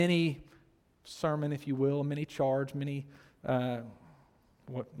mini sermon, if you will, a mini charge, not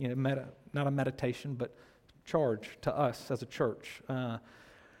a meditation, but charge to us as a church.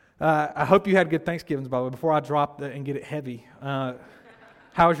 I hope you had good Thanksgivings, by the way. Before I drop and get it heavy,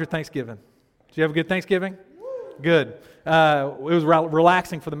 how was your Thanksgiving? Did you have a good Thanksgiving? Good. It was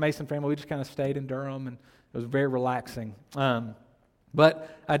relaxing for the Mason family. We just kind of stayed in Durham, and it was very relaxing.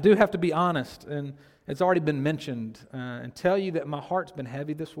 But I do have to be honest, and it's already been mentioned, and tell you that my heart's been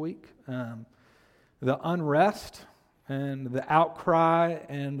heavy this week. The unrest and the outcry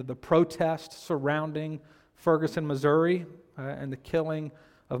and the protest surrounding Ferguson, Missouri, and the killing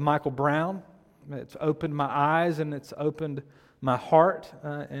of Michael Brown, it's opened my eyes and it's opened my heart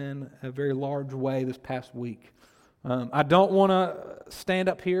in a very large way this past week. I don't want to stand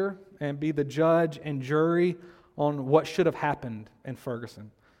up here and be the judge and jury on what should have happened in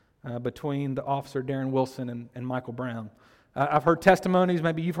Ferguson between the officer Darren Wilson and Michael Brown. I've heard testimonies.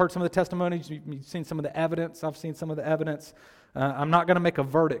 Maybe you've heard some of the testimonies. You've seen some of the evidence. I've seen some of the evidence. I'm not going to make a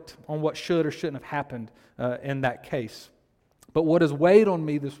verdict on what should or shouldn't have happened in that case. But what has weighed on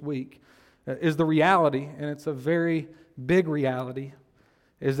me this week is the reality, and it's a very big reality,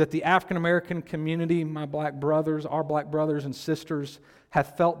 is that the African American community, my black brothers, our black brothers and sisters,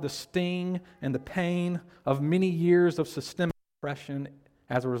 have felt the sting and the pain of many years of systemic oppression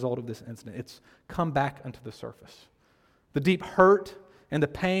as a result of this incident. It's come back onto the surface. The deep hurt and the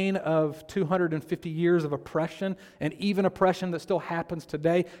pain of 250 years of oppression, and even oppression that still happens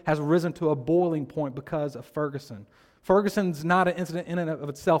today, has risen to a boiling point because of Ferguson. Ferguson's not an incident in and of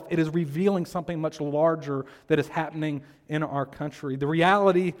itself. It is revealing something much larger that is happening in our country. The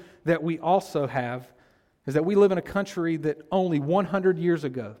reality that we also have is that we live in a country that only 100 years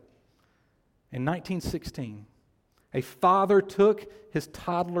ago, in 1916, a father took his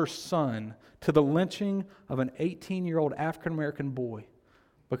toddler son to the lynching of an 18-year-old African-American boy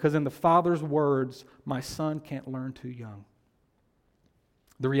because in the father's words, "My son can't learn too young."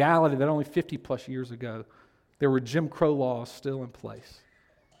 The reality that only 50-plus years ago, there were Jim Crow laws still in place.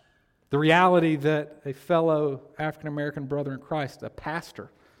 The reality that a fellow African-American brother in Christ, a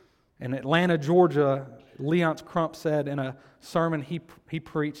pastor in Atlanta, Georgia, Leonce Crump, said in a sermon he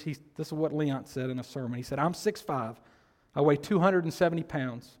preached, this is what Leonce said in a sermon. He said, "I'm 6'5", I weigh 270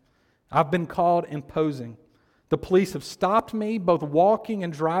 pounds. I've been called imposing. The police have stopped me, both walking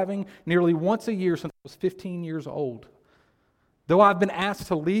and driving, nearly once a year since I was 15 years old. Though I've been asked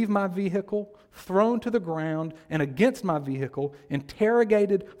to leave my vehicle, thrown to the ground and against my vehicle,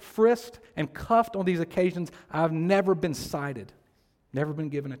 interrogated, frisked, and cuffed on these occasions, I've never been cited, never been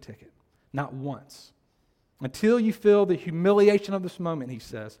given a ticket, not once. Until you feel the humiliation of this moment," he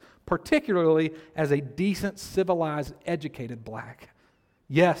says, "particularly as a decent, civilized, educated black."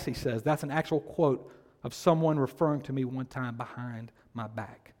 Yes, he says, that's an actual quote of someone referring to me one time behind my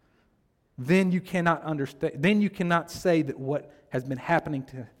back. Then you cannot understand. Then you cannot say that what has been happening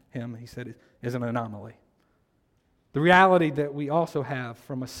to him, he said, is an anomaly. The reality that we also have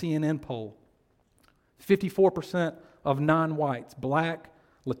from a CNN poll, 54% of non-whites, black,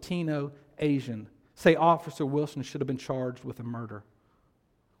 Latino, Asian, say Officer Wilson should have been charged with a murder,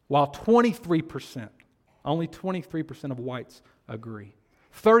 while 23%, only 23% of whites agree.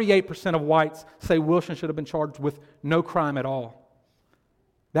 38% of whites say Wilson should have been charged with no crime at all.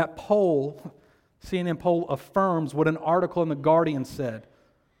 That poll, CNN poll, affirms what an article in The Guardian said.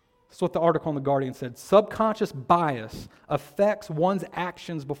 That's what the article in The Guardian said. Subconscious bias affects one's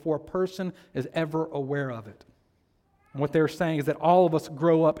actions before a person is ever aware of it. And what they're saying is that all of us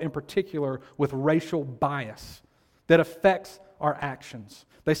grow up in particular with racial bias that affects our actions.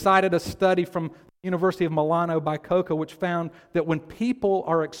 They cited a study from the University of Milano Bicocca which found that when people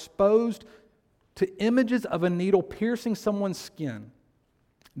are exposed to images of a needle piercing someone's skin,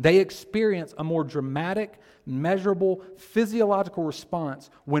 they experience a more dramatic, measurable, physiological response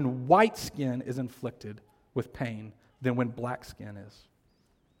when white skin is inflicted with pain than when black skin is.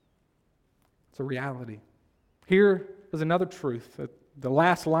 It's a reality. Here is another truth that the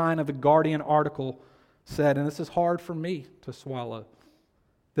last line of the Guardian article said, and this is hard for me to swallow,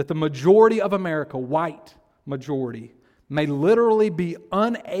 that the majority of America, white majority, may literally be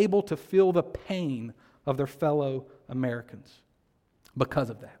unable to feel the pain of their fellow Americans. Because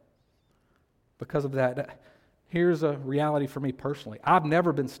of that, here's a reality for me personally. I've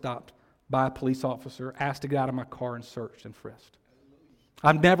never been stopped by a police officer, asked to get out of my car and searched and frisked.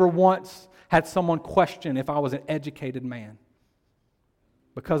 I've never once had someone question if I was an educated man.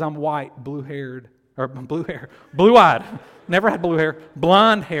 Because I'm white, blue-eyed, never had blue hair,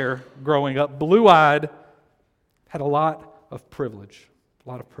 blonde hair growing up, blue-eyed, had a lot of privilege.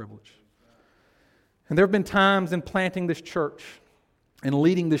 And there have been times in planting this church in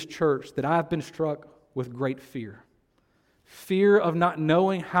leading this church that I've been struck with great fear. Fear of not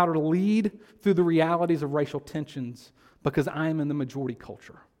knowing how to lead through the realities of racial tensions because I am in the majority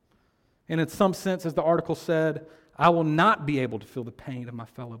culture. And in some sense, as the article said, I will not be able to feel the pain of my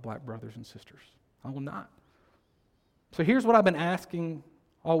fellow black brothers and sisters. I will not. So here's what I've been asking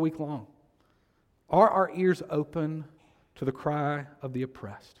all week long. Are our ears open to the cry of the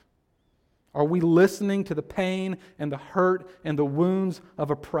oppressed? Are we listening to the pain and the hurt and the wounds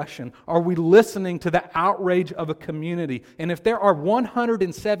of oppression? Are we listening to the outrage of a community? And if there are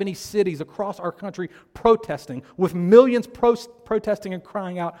 170 cities across our country protesting, with millions protesting and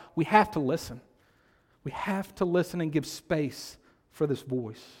crying out, we have to listen. We have to listen and give space for this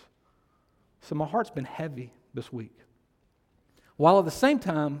voice. So my heart's been heavy this week. While at the same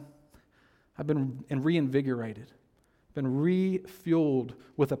time, I've been reinvigorated. Been refueled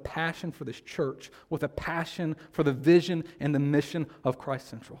with a passion for this church, with a passion for the vision and the mission of Christ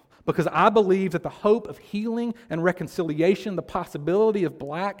Central. Because I believe that the hope of healing and reconciliation, the possibility of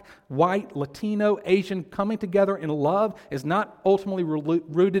black, white, Latino, Asian coming together in love is not ultimately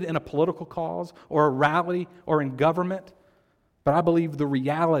rooted in a political cause or a rally or in government, but I believe the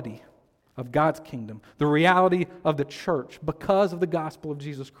reality of God's kingdom, the reality of the church, because of the gospel of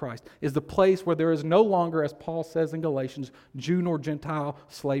Jesus Christ, is the place where there is no longer, as Paul says in Galatians, Jew nor Gentile,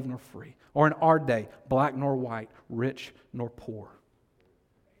 slave nor free, or in our day, black nor white, rich nor poor.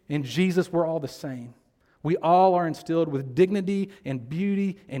 In Jesus, we're all the same. We all are instilled with dignity and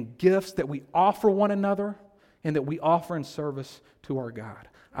beauty and gifts that we offer one another and that we offer in service to our God.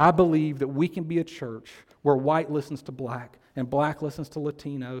 I believe that we can be a church where white listens to black, and black listens to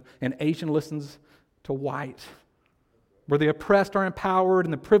Latino, and Asian listens to white, where the oppressed are empowered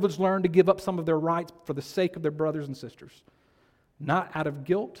and the privileged learn to give up some of their rights for the sake of their brothers and sisters. Not out of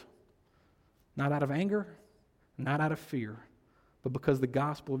guilt, not out of anger, not out of fear, but because the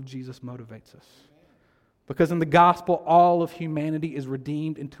gospel of Jesus motivates us. Because in the gospel, all of humanity is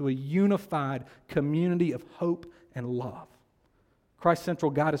redeemed into a unified community of hope and love. Christ Central,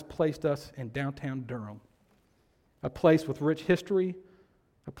 God has placed us in downtown Durham, a place with rich history,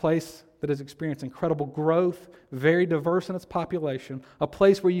 a place that has experienced incredible growth, very diverse in its population, a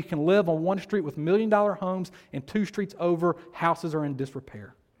place where you can live on one street with $1 million homes and 2 streets over, houses are in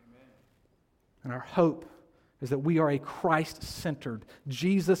disrepair. Amen. And our hope is that we are a Christ-centered.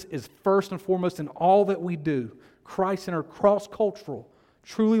 Jesus is first and foremost in all that we do. Christ-centered, cross-cultural,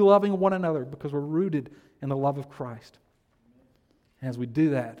 truly loving one another because we're rooted in the love of Christ. And as we do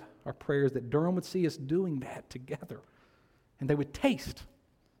that, our prayer is that Durham would see us doing that together, and they would taste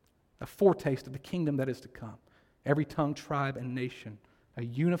a foretaste of the kingdom that is to come. Every tongue, tribe, and nation, a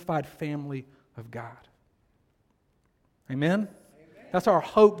unified family of God. Amen? That's our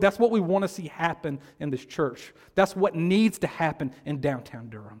hope. That's what we want to see happen in this church. That's what needs to happen in downtown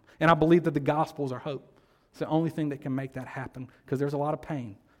Durham. And I believe that the gospel is our hope. It's the only thing that can make that happen, because there's a lot of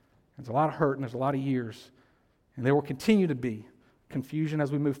pain, there's a lot of hurt, and there's a lot of years, and there will continue to be confusion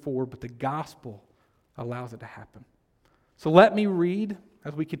as we move forward, but the gospel allows it to happen. So let me read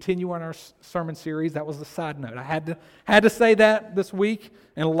as we continue on our sermon series. That was the side note. I had to say that this week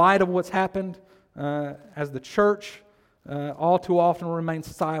in light of what's happened as the church all too often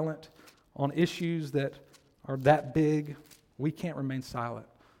remains silent on issues that are that big. We can't remain silent.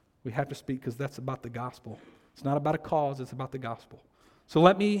 We have to speak because that's about the gospel. It's not about a cause, it's about the gospel. So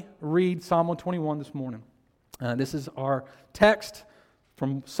let me read Psalm 121 this morning. This is our text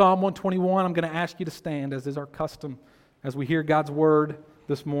from Psalm 121. I'm going to ask you to stand, as is our custom, as we hear God's word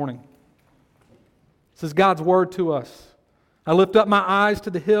this morning. This is God's word to us. I lift up my eyes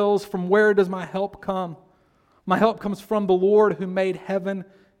to the hills. From where does my help come? My help comes from the Lord who made heaven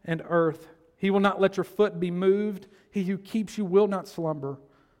and earth. He will not let your foot be moved. He who keeps you will not slumber.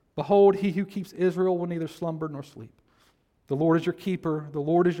 Behold, he who keeps Israel will neither slumber nor sleep. The Lord is your keeper. The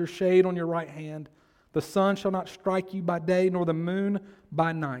Lord is your shade on your right hand. The sun shall not strike you by day, nor the moon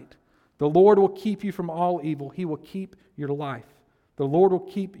by night. The Lord will keep you from all evil. He will keep your life. The Lord will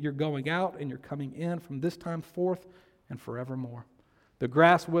keep your going out and your coming in from this time forth and forevermore. The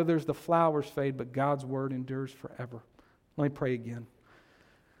grass withers, the flowers fade, but God's word endures forever. Let me pray again.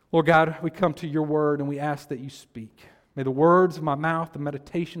 Lord God, we come to your word and we ask that you speak. May the words of my mouth, the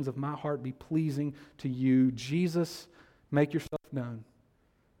meditations of my heart be pleasing to you. Jesus, make yourself known.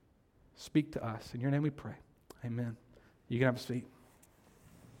 Speak to us. In your name we pray. Amen. You can have a seat.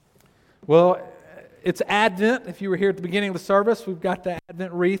 Well, it's Advent. If you were here at the beginning of the service, we've got the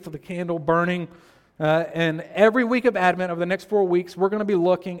Advent wreath of the candle burning. And every week of Advent, over the next 4 weeks, we're going to be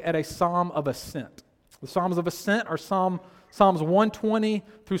looking at a Psalm of Ascent. The Psalms of Ascent are Psalms 120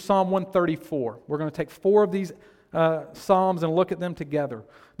 through Psalm 134. We're going to take 4 of these Psalms and look at them together.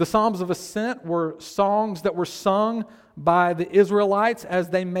 The Psalms of Ascent were songs that were sung by the Israelites as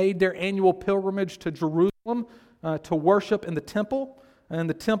they made their annual pilgrimage to Jerusalem to worship in the temple. And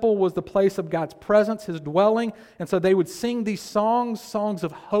the temple was the place of God's presence, His dwelling. And so they would sing these songs, songs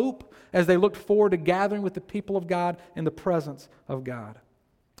of hope, as they looked forward to gathering with the people of God in the presence of God.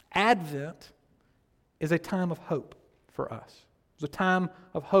 Advent is a time of hope for us. It's a time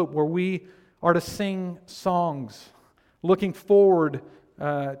of hope where we are to sing songs, looking forward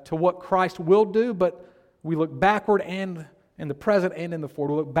to what Christ will do, but we look backward and in the present and in the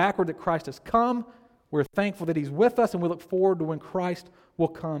forward. We look backward that Christ has come. We're thankful that He's with us, and we look forward to when Christ will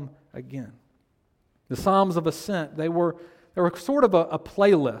come again. The Psalms of Ascent, they were sort of a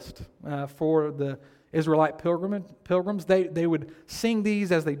playlist for the Israelite pilgrims. They would sing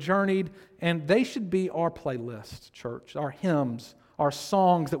these as they journeyed, and they should be our playlist, church, our hymns, our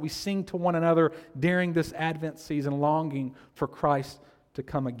songs that we sing to one another during this Advent season, longing for Christ to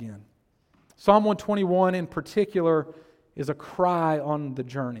come again. Psalm 121 in particular is a cry on the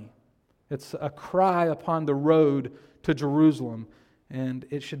journey. It's a cry upon the road to Jerusalem, and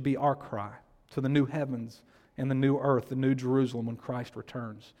it should be our cry to the new heavens and the new earth, the new Jerusalem when Christ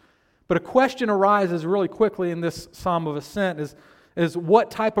returns. But a question arises really quickly in this Psalm of Ascent is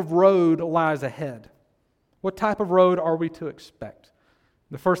what type of road lies ahead? What type of road are we to expect?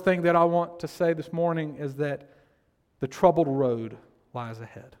 The first thing that I want to say this morning is that the troubled road lies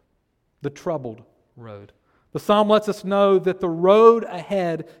ahead. The troubled road. The psalm lets us know that the road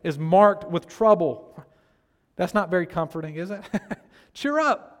ahead is marked with trouble. That's not very comforting, is it? Cheer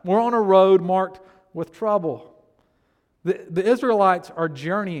up. We're on a road marked with trouble. The Israelites are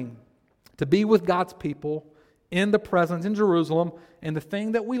journeying to be with God's people in the presence in Jerusalem, and the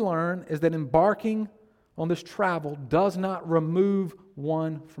thing that we learn is that embarking on this travel does not remove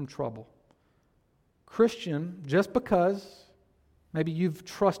one from trouble. Christian, just because maybe you've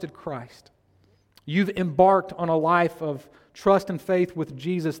trusted Christ, you've embarked on a life of trust and faith with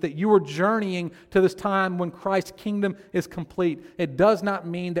Jesus, that you are journeying to this time when Christ's kingdom is complete, it does not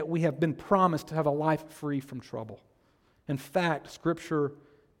mean that we have been promised to have a life free from trouble. In fact, Scripture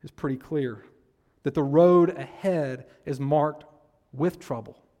is pretty clear that the road ahead is marked with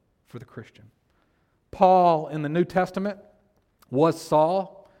trouble for the Christian. Paul in the New Testament was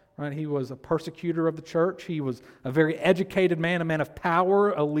Saul. Right? He was a persecutor of the church. He was a very educated man, a man of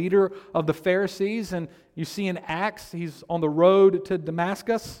power, a leader of the Pharisees. And you see in Acts, he's on the road to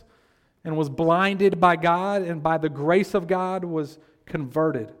Damascus and was blinded by God, and by the grace of God was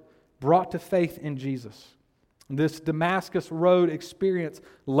converted, brought to faith in Jesus. This Damascus road experience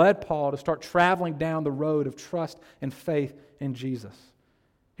led Paul to start traveling down the road of trust and faith in Jesus.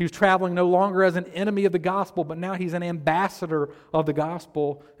 He was traveling no longer as an enemy of the gospel, but now he's an ambassador of the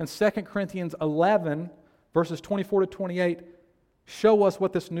gospel. And 2 Corinthians 11, verses 24 to 28, show us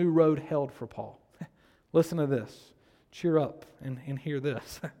what this new road held for Paul. Listen to this. Cheer up and hear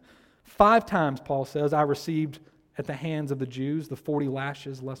this. 5 times, Paul says, I received at the hands of the Jews the 40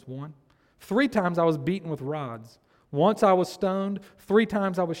 lashes less one. 3 times I was beaten with rods. Once I was stoned, 3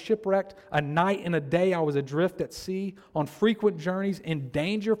 times I was shipwrecked. A night and a day I was adrift at sea, on frequent journeys, in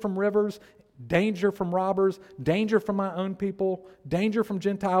danger from rivers, danger from robbers, danger from my own people, danger from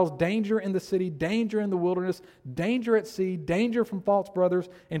Gentiles, danger in the city, danger in the wilderness, danger at sea, danger from false brothers,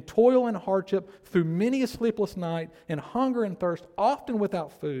 and toil and hardship through many a sleepless night, and hunger and thirst, often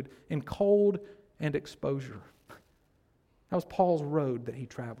without food, and cold and exposure. That was Paul's road that he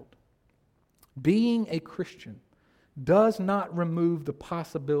traveled. Being a Christian does not remove the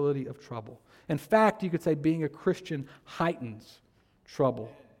possibility of trouble. In fact, you could say being a Christian heightens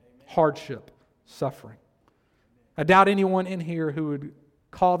trouble, hardship, suffering. I doubt anyone in here who would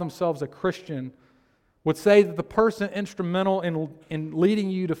call themselves a Christian would say that the person instrumental in leading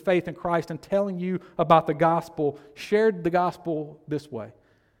you to faith in Christ and telling you about the gospel shared the gospel this way.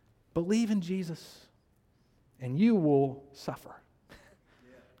 Believe in Jesus and you will suffer.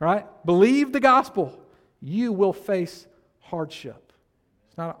 Right? Believe the gospel. You will face hardship.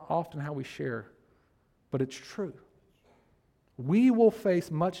 It's not often how we share, but it's true. We will face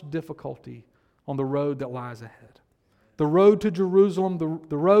much difficulty on the road that lies ahead. The road to Jerusalem, the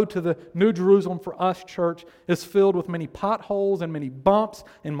road to the New Jerusalem for us, church, is filled with many potholes and many bumps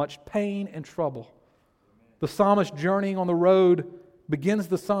and much pain and trouble. The psalmist journeying on the road begins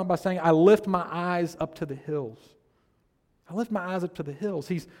the psalm by saying, I lift my eyes up to the hills. I lift my eyes up to the hills.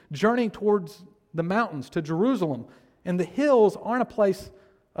 He's journeying towards the mountains, to Jerusalem. And the hills aren't a place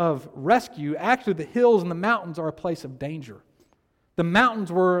of rescue. Actually, the hills and the mountains are a place of danger. The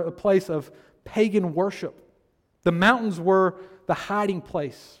mountains were a place of pagan worship. The mountains were the hiding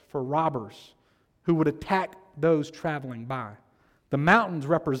place for robbers who would attack those traveling by. The mountains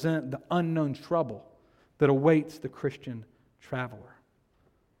represent the unknown trouble that awaits the Christian traveler.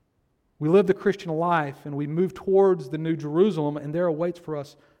 We live the Christian life and we move towards the New Jerusalem, and there awaits for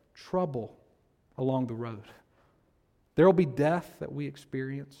us trouble along the road. There will be death that we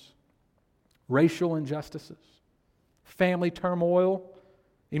experience, racial injustices, family turmoil,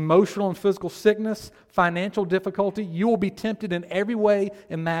 emotional and physical sickness, financial difficulty. You will be tempted in every way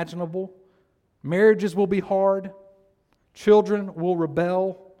imaginable. Marriages will be hard. Children will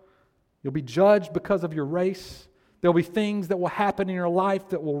rebel. You'll be judged because of your race. There'll be things that will happen in your life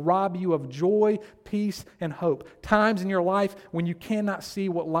that will rob you of joy, peace, and hope. Times in your life when you cannot see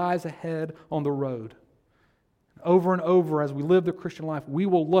what lies ahead on the road. Over and over, as we live the Christian life, we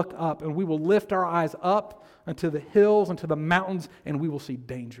will look up and we will lift our eyes up unto the hills, unto the mountains, and we will see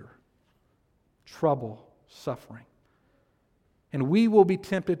danger, trouble, suffering. And we will be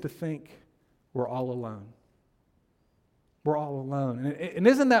tempted to think we're all alone. We're all alone. And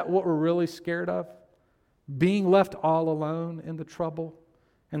isn't that what we're really scared of? Being left all alone in the trouble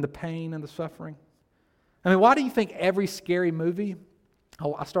and the pain and the suffering. I mean, why do you think every scary movie...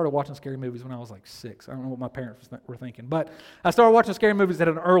 I started watching scary movies when I was like 6. I don't know what my parents were thinking. But I started watching scary movies at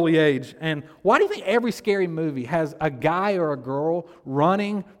an early age. And why do you think every scary movie has a guy or a girl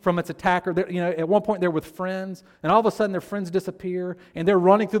running from its attacker? At one point they're with friends, and all of a sudden their friends disappear, and they're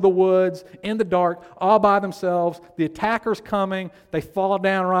running through the woods in the dark, all by themselves. The attacker's coming. They fall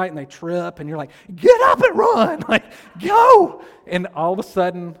down right, and they trip, and you're like, get up and run! Like, go! And all of a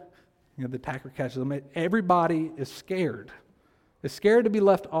sudden, the attacker catches them. Everybody is scared. Is scared to be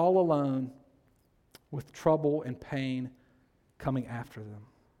left all alone with trouble and pain coming after them.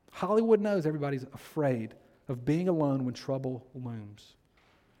 Hollywood knows everybody's afraid of being alone when trouble looms.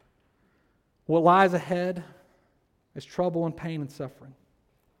 What lies ahead is trouble and pain and suffering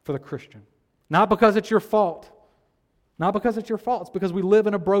for the Christian. Not because it's your fault. Not because it's your fault. It's because we live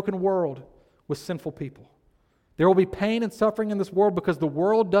in a broken world with sinful people. There will be pain and suffering in this world because the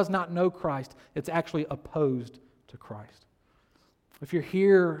world does not know Christ. It's actually opposed to Christ. If you're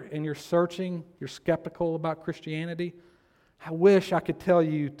here and you're searching, you're skeptical about Christianity, I wish I could tell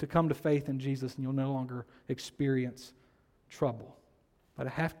you to come to faith in Jesus and you'll no longer experience trouble. But I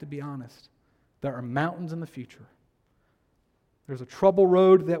have to be honest, there are mountains in the future. There's a trouble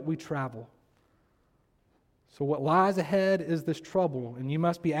road that we travel. So what lies ahead is this trouble, and you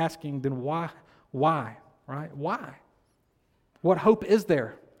must be asking, then why? Why? Right? Why? What hope is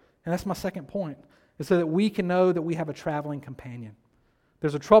there? And that's my second point, is so that we can know that we have a traveling companion.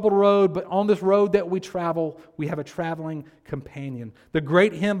 There's a troubled road, but on this road that we travel, we have a traveling companion. The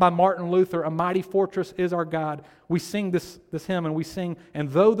great hymn by Martin Luther, "A Mighty Fortress is Our God," we sing this hymn and we sing, "And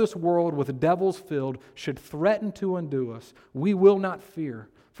though this world with devils filled should threaten to undo us, we will not fear,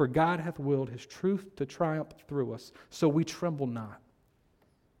 for God hath willed His truth to triumph through us. So we tremble not."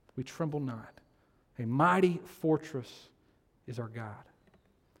 We tremble not. A mighty fortress is our God.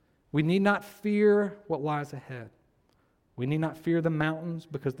 We need not fear what lies ahead. We need not fear the mountains,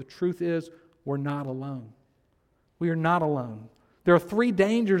 because the truth is we're not alone. We are not alone. There are 3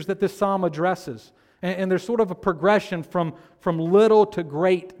 dangers that this psalm addresses, and there's sort of a progression from little to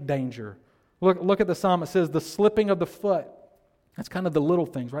great danger. Look at the psalm. It says the slipping of the foot. That's kind of the little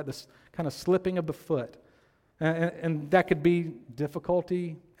things, right? This kind of slipping of the foot. And that could be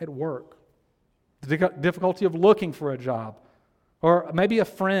difficulty at work, the difficulty of looking for a job, or maybe a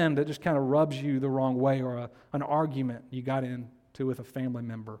friend that just kind of rubs you the wrong way, or an argument you got into with a family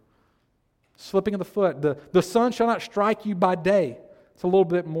member. Slipping of the foot. The sun shall not strike you by day. It's a little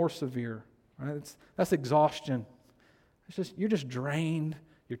bit more severe. Right? That's exhaustion. You're just drained.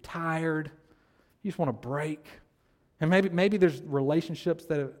 You're tired. You just want to break. And maybe there's relationships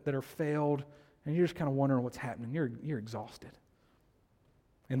that are failed, and you're just kind of wondering what's happening. You're exhausted.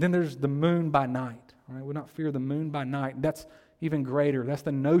 And then there's the moon by night. Right? We not fear the moon by night. That's even greater. That's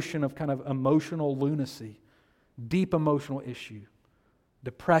the notion of kind of emotional lunacy, deep emotional issue,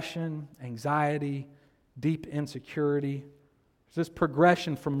 depression, anxiety, deep insecurity. There's this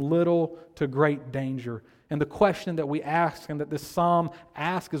progression from little to great danger. And the question that we ask and that this psalm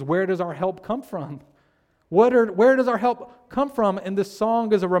asks is, where does our help come from? Where does our help come from? And this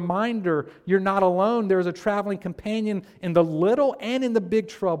song is a reminder you're not alone. There's a traveling companion in the little and in the big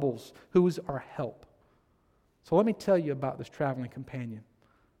troubles who's our help. So let me tell you about this traveling companion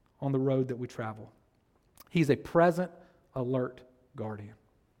on the road that we travel. He's a present, alert guardian.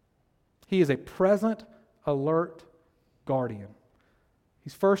 He is a present, alert guardian.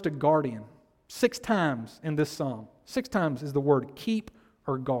 He's first a guardian. 6 times in this psalm. 6 times is the word keep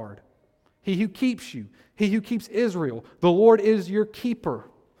or guard. He who keeps you. He who keeps Israel. The Lord is your keeper.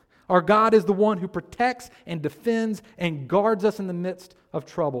 Our God is the one who protects and defends and guards us in the midst of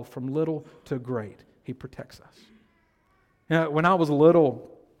trouble, from little to great. He protects us. You know, when I was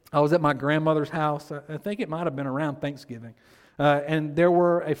little, I was at my grandmother's house. I think it might have been around Thanksgiving. And there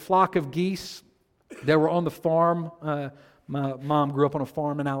were a flock of geese that were on the farm. My mom grew up on a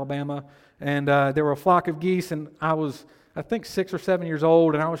farm in Alabama. And there were a flock of geese, and I was, I think, 6 or 7 years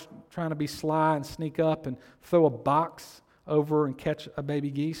old, and I was trying to be sly and sneak up and throw a box over and catch a baby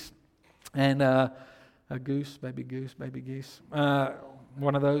geese. And a goose, baby geese,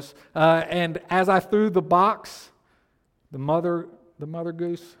 one of those. And as I threw the box, the mother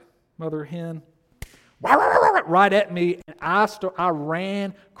goose, mother hen, right at me, and I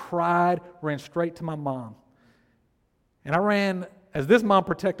ran, cried, ran straight to my mom. And I ran, as this mom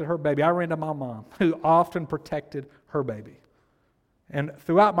protected her baby, I ran to my mom, who often protected her baby. And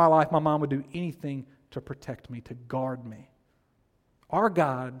throughout my life, my mom would do anything to protect me, to guard me. Our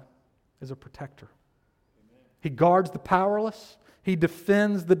God is a protector. He guards the powerless. He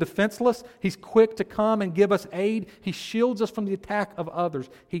defends the defenseless. He's quick to come and give us aid. He shields us from the attack of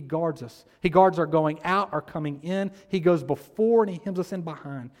others. He guards us. He guards our going out, our coming in. He goes before and He hems us in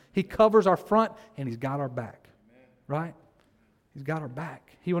behind. He covers our front and He's got our back. Right? He's got our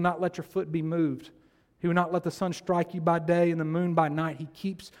back. He will not let your foot be moved. He will not let the sun strike you by day and the moon by night. He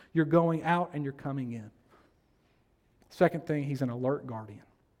keeps your going out and your coming in. Second thing, He's an alert guardian.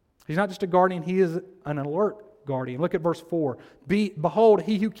 He's not just a guardian, He is an alert guardian. Look at verse 4. Behold,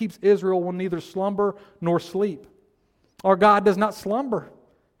 He who keeps Israel will neither slumber nor sleep. Our God does not slumber.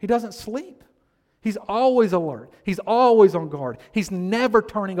 He doesn't sleep. He's always alert. He's always on guard. He's never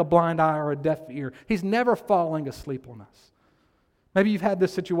turning a blind eye or a deaf ear. He's never falling asleep on us. Maybe you've had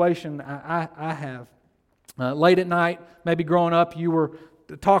this situation. I have. Late at night, maybe growing up, you were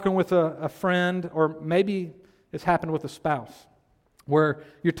talking with a friend, or maybe it's happened with a spouse, where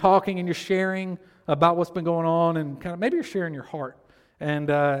you're talking and you're sharing about what's been going on, and kind of maybe you're sharing your heart. And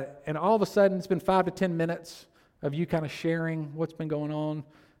all of a sudden, it's been 5 to 10 minutes of you kind of sharing what's been going on,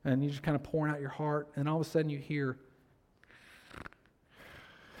 and you're just kind of pouring out your heart, and all of a sudden you hear,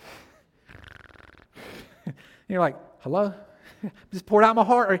 you're like, hello? Just poured out my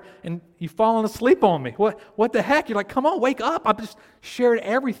heart, and you've fallen asleep on me. What the heck? You're like, come on, wake up. I've just shared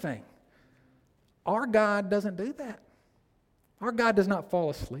everything. Our God doesn't do that. Our God does not fall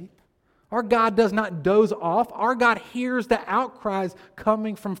asleep. Our God does not doze off. Our God hears the outcries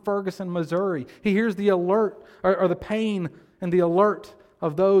coming from Ferguson, Missouri. He hears the alert, or the pain and the alert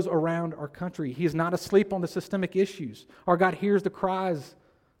of those around our country. He is not asleep on the systemic issues. Our God hears the cries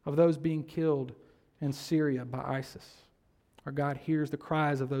of those being killed in Syria by ISIS. Our God hears the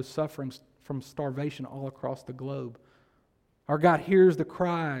cries of those suffering from starvation all across the globe. Our God hears the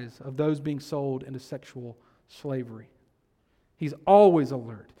cries of those being sold into sexual slavery. He's always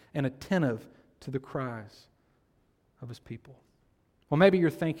alert and attentive to the cries of His people. Well, maybe you're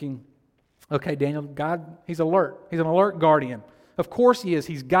thinking, okay, Daniel, God, He's alert. He's an alert guardian. Of course He is.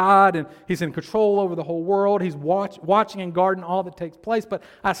 He's God, and He's in control over the whole world. He's watching and guarding all that takes place, but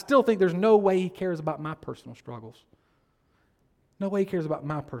I still think there's no way He cares about my personal struggles. No way He cares about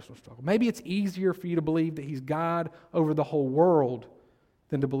my personal struggle. Maybe it's easier for you to believe that He's God over the whole world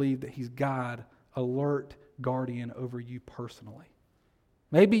than to believe that He's God, alert guardian over you personally.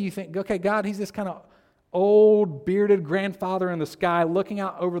 Maybe you think, okay, God, He's this kind of old, bearded grandfather in the sky looking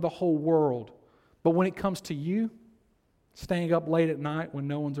out over the whole world. But when it comes to you, staying up late at night when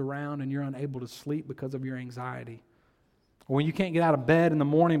no one's around and you're unable to sleep because of your anxiety, or when you can't get out of bed in the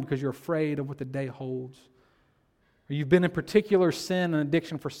morning because you're afraid of what the day holds, or you've been in particular sin and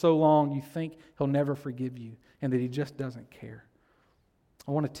addiction for so long you think He'll never forgive you and that He just doesn't care.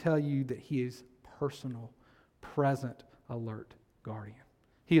 I want to tell you that He is personal, present, alert guardian.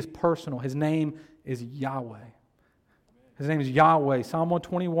 He is personal. His name is Yahweh. His name is Yahweh. Psalm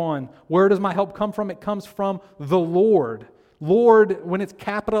 121. Where does my help come from? It comes from the Lord. Lord, when it's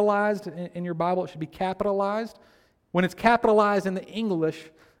capitalized in your Bible, it should be capitalized. When it's capitalized in the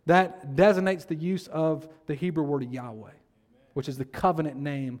English, that designates the use of the Hebrew word Yahweh, which is the covenant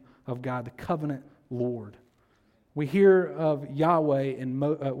name of God, the covenant Lord. We hear of Yahweh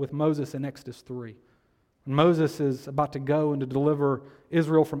with Moses in Exodus 3. When Moses is about to go and to deliver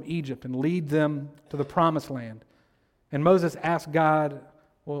Israel from Egypt and lead them to the promised land. And Moses asked God,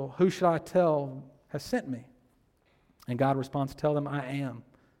 well, who should I tell has sent me? And God responds, tell them I am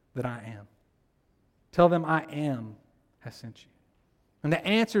that I am. Tell them I am has sent you. And the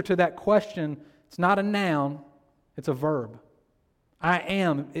answer to that question, it's not a noun, it's a verb. I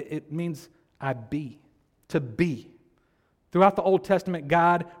am, it means I be, to be. Throughout the Old Testament,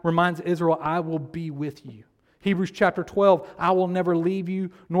 God reminds Israel, I will be with you. Hebrews chapter 12, I will never leave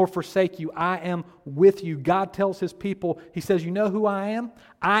you nor forsake you. I am with you. God tells His people, He says, you know who I am?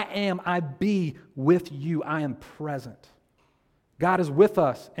 I be with you. I am present. God is with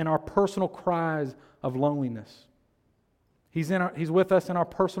us in our personal cries of loneliness. He's with us in our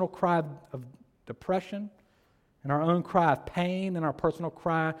personal cry of depression, in our own cry of pain, in our personal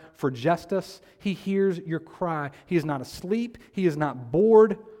cry for justice. He hears your cry. He is not asleep. He is not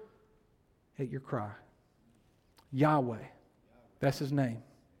bored at your cry. Yahweh, that's His name.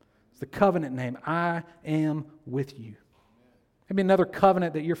 It's the covenant name. I am with you. Maybe another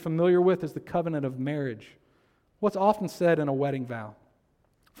covenant that you're familiar with is the covenant of marriage. What's often said in a wedding vow?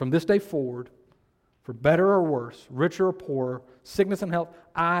 From this day forward, for better or worse, richer or poorer, sickness and health,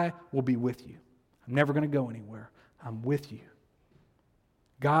 I will be with you. I'm never going to go anywhere. I'm with you.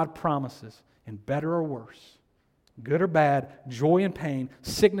 God promises, in better or worse, good or bad, joy and pain,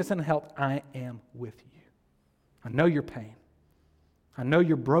 sickness and health, I am with you. I know your pain. I know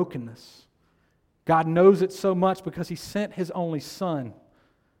your brokenness. God knows it so much because He sent His only Son.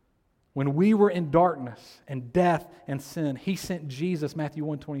 When we were in darkness and death and sin, He sent Jesus, Matthew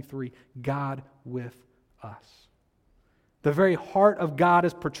 1:23, God with us. The very heart of God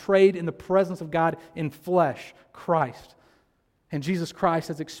is portrayed in the presence of God in flesh, Christ. And Jesus Christ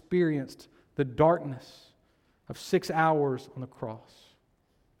has experienced the darkness of 6 hours on the cross.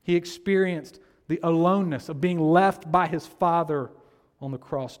 He experienced the aloneness of being left by His Father on the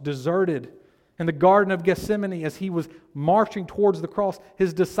cross, deserted in the Garden of Gethsemane as He was marching towards the cross.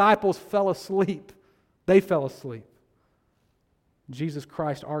 His disciples fell asleep. They fell asleep. Jesus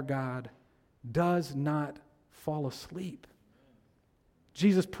Christ, our God, does not fall asleep.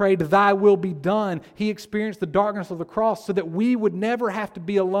 Jesus prayed, Thy will be done. He experienced the darkness of the cross so that we would never have to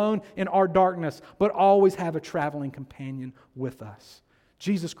be alone in our darkness, but always have a traveling companion with us.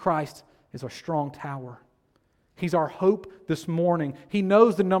 Jesus Christ is our strong tower. He's our hope this morning. He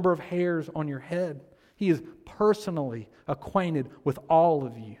knows the number of hairs on your head. He is personally acquainted with all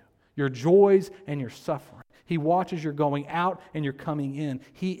of you, your joys and your suffering. He watches your going out and your coming in.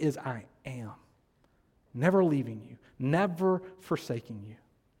 He is I am, never leaving you, never forsaking you.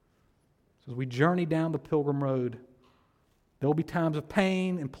 So as we journey down the pilgrim road, there will be times of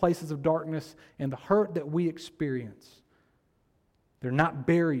pain and places of darkness, and the hurt that we experience, they're not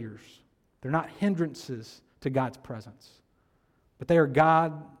barriers. They're not hindrances to God's presence, but they are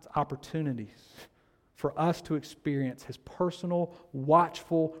God's opportunities for us to experience His personal,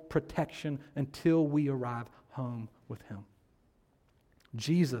 watchful protection until we arrive home with Him.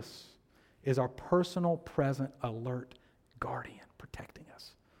 Jesus is our personal, present, alert guardian protecting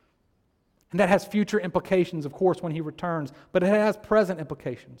us. And that has future implications, of course, when He returns, but it has present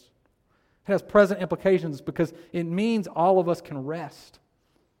implications. It has present implications because it means all of us can rest.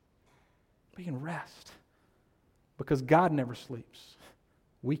 We can rest because God never sleeps.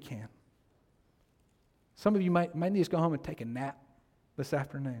 We can. Some of you might need to go home and take a nap this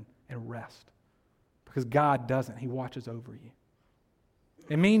afternoon and rest because God doesn't. He watches over you.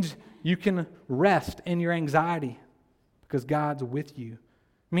 It means you can rest in your anxiety because God's with you.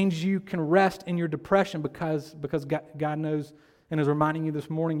 It means you can rest in your depression because God knows and is reminding you this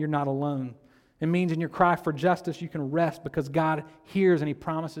morning you're not alone. It means in your cry for justice, you can rest because God hears and He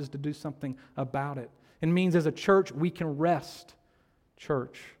promises to do something about it. It means as a church, we can rest,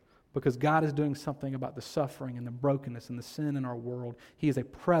 church, because God is doing something about the suffering and the brokenness and the sin in our world. He is a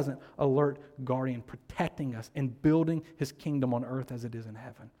present, alert guardian protecting us and building His kingdom on earth as it is in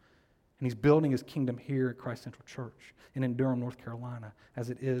heaven. And He's building His kingdom here at Christ Central Church and in Durham, North Carolina,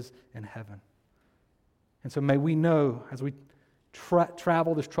 as it is in heaven. And so may we know as we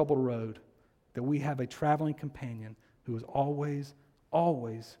travel this troubled road that we have a traveling companion who is always,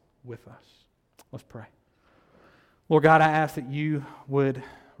 always with us. Let's pray. Lord God, I ask that You would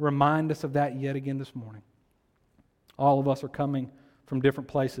remind us of that yet again this morning. All of us are coming from different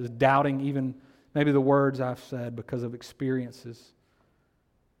places, doubting even maybe the words I've said because of experiences.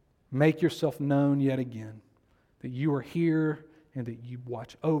 Make Yourself known yet again, that You are here and that You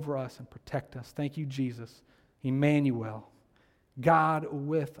watch over us and protect us. Thank You, Jesus, Emmanuel, God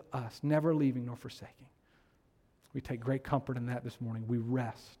with us, never leaving nor forsaking. We take great comfort in that this morning. We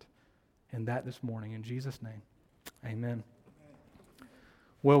rest in that this morning. In Jesus' name, amen.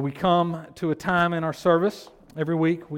 Well, we come to a time in our service every week.